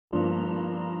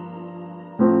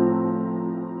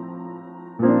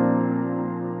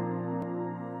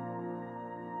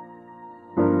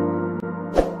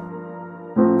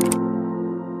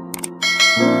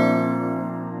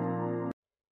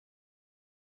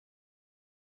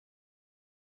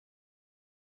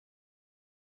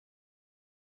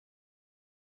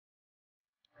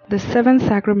The seven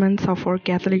sacraments of our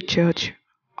Catholic Church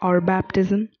are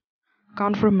baptism,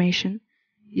 confirmation,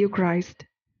 Eucharist,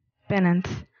 penance,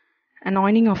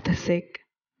 anointing of the sick,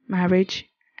 marriage,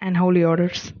 and holy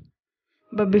orders.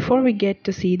 But before we get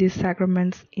to see these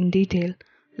sacraments in detail,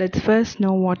 let's first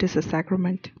know what is a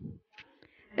sacrament.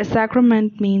 A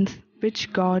sacrament means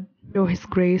which God show His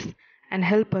grace and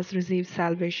help us receive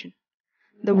salvation.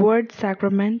 The word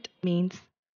sacrament means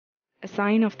a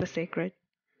sign of the sacred,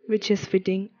 which is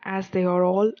fitting as they are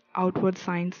all outward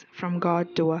signs from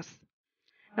God to us.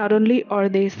 Not only are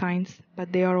they signs,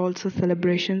 but they are also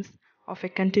celebrations of a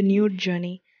continued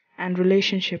journey and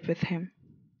relationship with Him.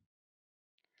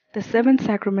 The seven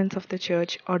sacraments of the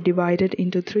Church are divided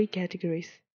into three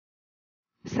categories: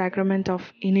 sacrament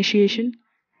of initiation,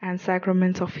 and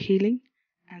sacraments of healing,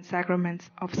 and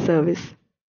sacraments of service.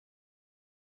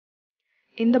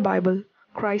 In the Bible,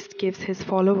 Christ gives His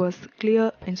followers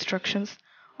clear instructions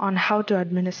on how to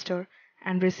administer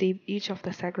and receive each of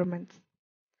the sacraments.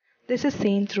 This is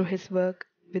seen through His work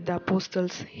with the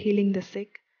apostles healing the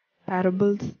sick,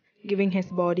 parables, giving His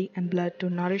body and blood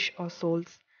to nourish our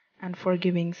souls, and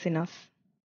forgiving sinners.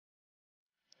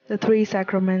 The three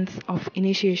sacraments of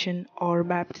initiation are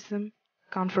baptism,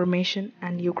 confirmation,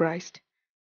 and Eucharist.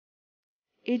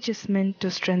 Each is meant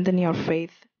to strengthen your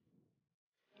faith.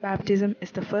 Baptism is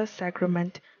the first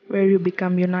sacrament where you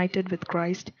become united with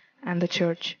Christ and the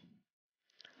Church.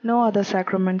 No other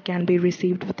sacrament can be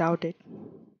received without it.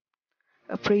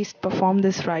 A priest performed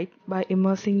this rite by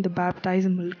immersing the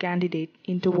baptismal candidate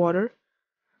into water,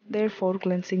 therefore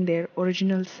cleansing their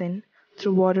original sin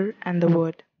through water and the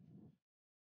Word.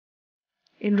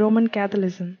 In Roman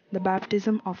Catholicism, the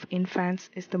baptism of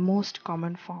infants is the most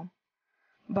common form,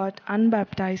 but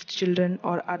unbaptized children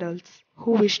or adults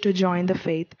who wish to join the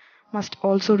faith must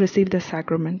also receive the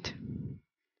sacrament.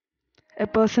 A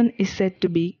person is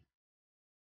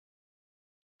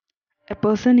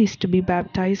to be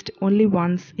baptized only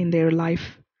once in their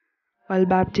life. While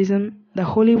baptism, the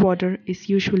holy water is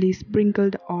usually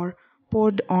sprinkled or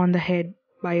poured on the head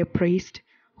by a priest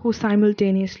who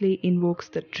simultaneously invokes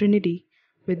the Trinity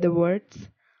with the words,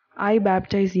 "I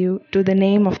baptize you to the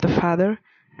name of the Father,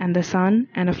 and the Son,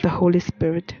 and of the Holy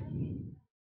Spirit."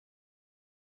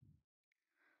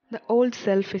 The old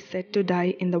self is said to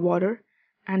die in the water,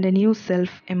 and a new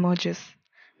self emerges,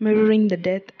 mirroring the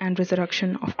death and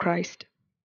resurrection of Christ.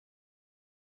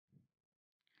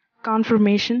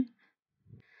 Confirmation.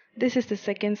 This is the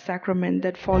second sacrament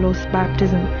that follows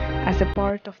baptism as a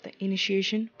part of the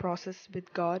initiation process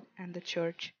with God and the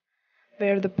Church,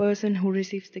 where the person who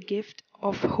receives the gift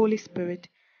of Holy Spirit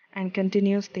and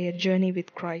continues their journey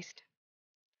with Christ.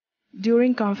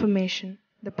 During confirmation,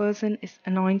 the person is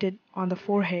anointed on the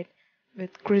forehead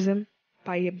with chrism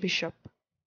by a bishop.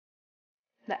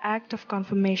 The act of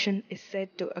confirmation is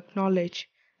said to acknowledge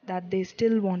that they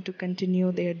still want to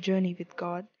continue their journey with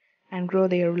God and grow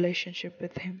their relationship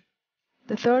with Him.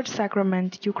 The third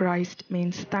sacrament, Eucharist,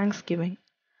 means thanksgiving.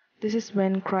 This is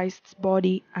when Christ's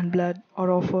body and blood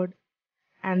are offered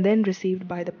and then received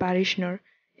by the parishioner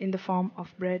in the form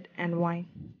of bread and wine.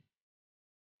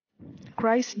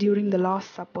 Christ, during the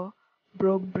Last Supper,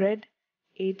 broke bread,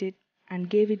 ate it, and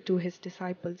gave it to His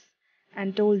disciples,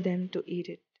 and told them to eat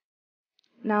it.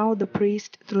 Now the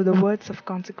priest, through the words of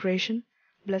consecration,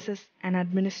 blesses and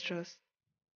administers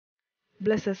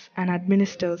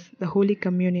the Holy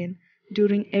Communion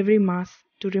during every Mass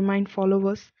to remind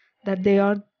followers that they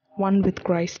are one with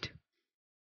Christ.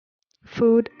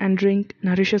 Food and drink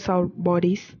nourishes our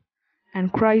bodies,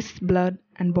 and Christ's blood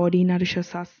and body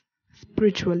nourishes us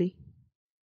spiritually.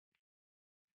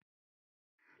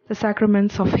 The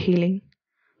sacraments of healing.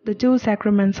 The two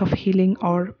sacraments of healing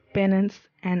are penance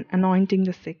and anointing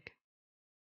the sick.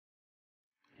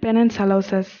 Penance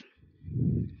allows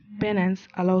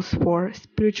for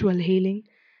spiritual healing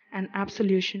and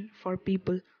absolution for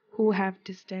people who have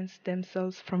distanced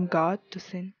themselves from God to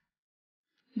sin.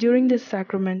 During this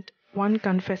sacrament, one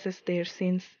confesses their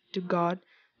sins to God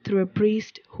through a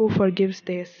priest who forgives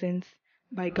their sins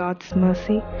by God's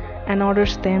mercy and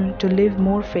orders them to live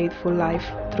more faithful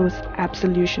life through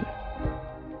absolution.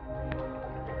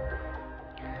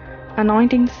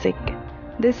 Anointing the sick.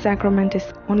 This sacrament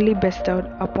is only bestowed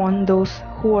upon those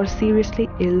who are seriously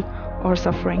ill or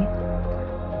suffering,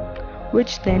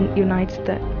 which then unites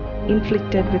the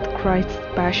inflicted with Christ's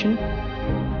passion.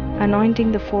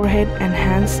 Anointing the forehead and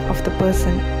hands of the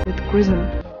person with chrism,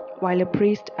 while a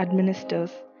priest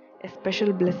administers, a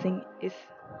special blessing is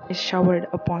showered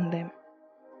upon them.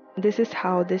 This is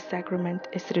how this sacrament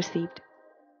is received.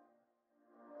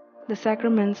 The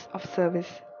sacraments of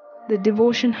service. The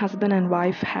devotion husband and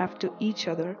wife have to each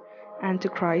other and to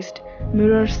Christ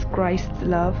mirrors Christ's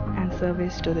love and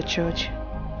service to the church.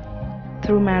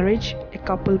 Through marriage, a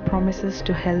couple promises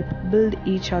to help build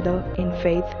each other in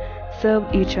faith, serve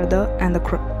each other and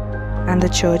the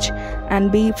church,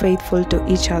 and be faithful to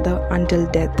each other until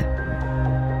death.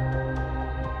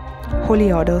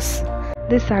 Holy Orders.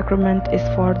 This sacrament is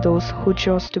for those who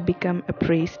chose to become a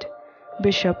priest,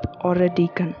 bishop, or a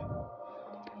deacon.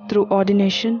 Through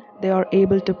ordination, they are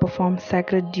able to perform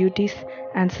sacred duties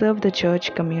and serve the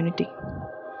church community.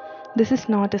 This is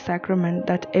not a sacrament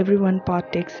that everyone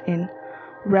partakes in.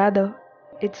 Rather,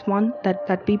 it's one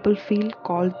that people feel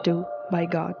called to by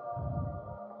God.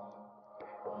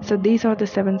 So these are the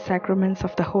 7 sacraments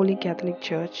of the Holy Catholic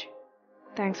Church.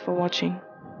 Thanks for watching.